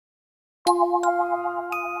Welcome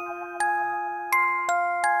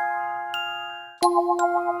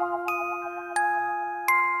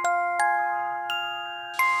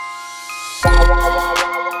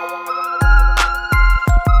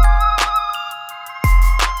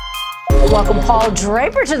Paul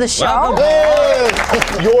Draper to the show. Hey!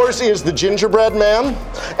 Yours is the gingerbread man,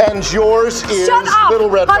 and yours is Little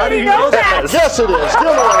Red Riding Hood. How did you know that? Yes, it is.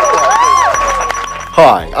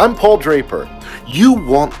 Hi, I'm Paul Draper. You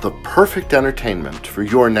want the perfect entertainment for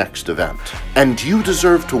your next event, and you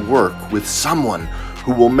deserve to work with someone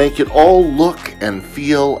who will make it all look and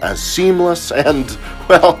feel as seamless and,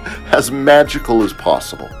 well, as magical as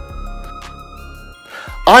possible.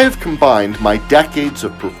 I have combined my decades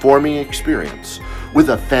of performing experience with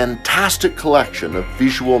a fantastic collection of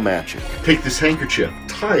visual magic. Take this handkerchief,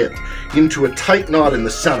 tie it into a tight knot in the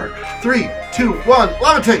center. 3, 2, 1,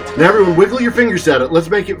 levitate! Now everyone wiggle your fingers at it. Let's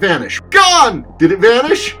make it vanish. Gone! Did it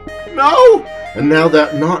vanish? No! And now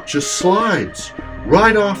that knot just slides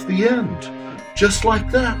right off the end. Just like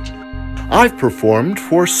that. I've performed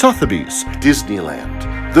for Sotheby's,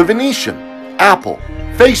 Disneyland, The Venetian, Apple,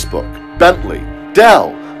 Facebook, Bentley,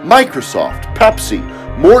 Dell, Microsoft, Pepsi,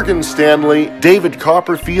 Morgan Stanley, David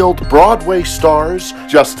Copperfield, Broadway stars,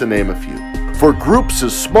 just to name a few. For groups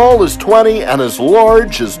as small as 20 and as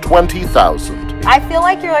large as 20,000. I feel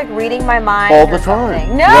like you're like reading my mind all the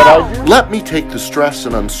time. No! Let me take the stress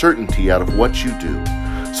and uncertainty out of what you do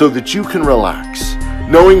so that you can relax,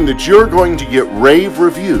 knowing that you're going to get rave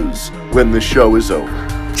reviews when the show is over.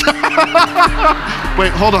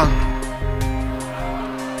 Wait, hold on.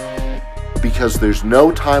 Because there's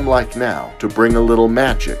no time like now to bring a little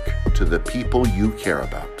magic to the people you care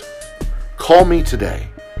about. Call me today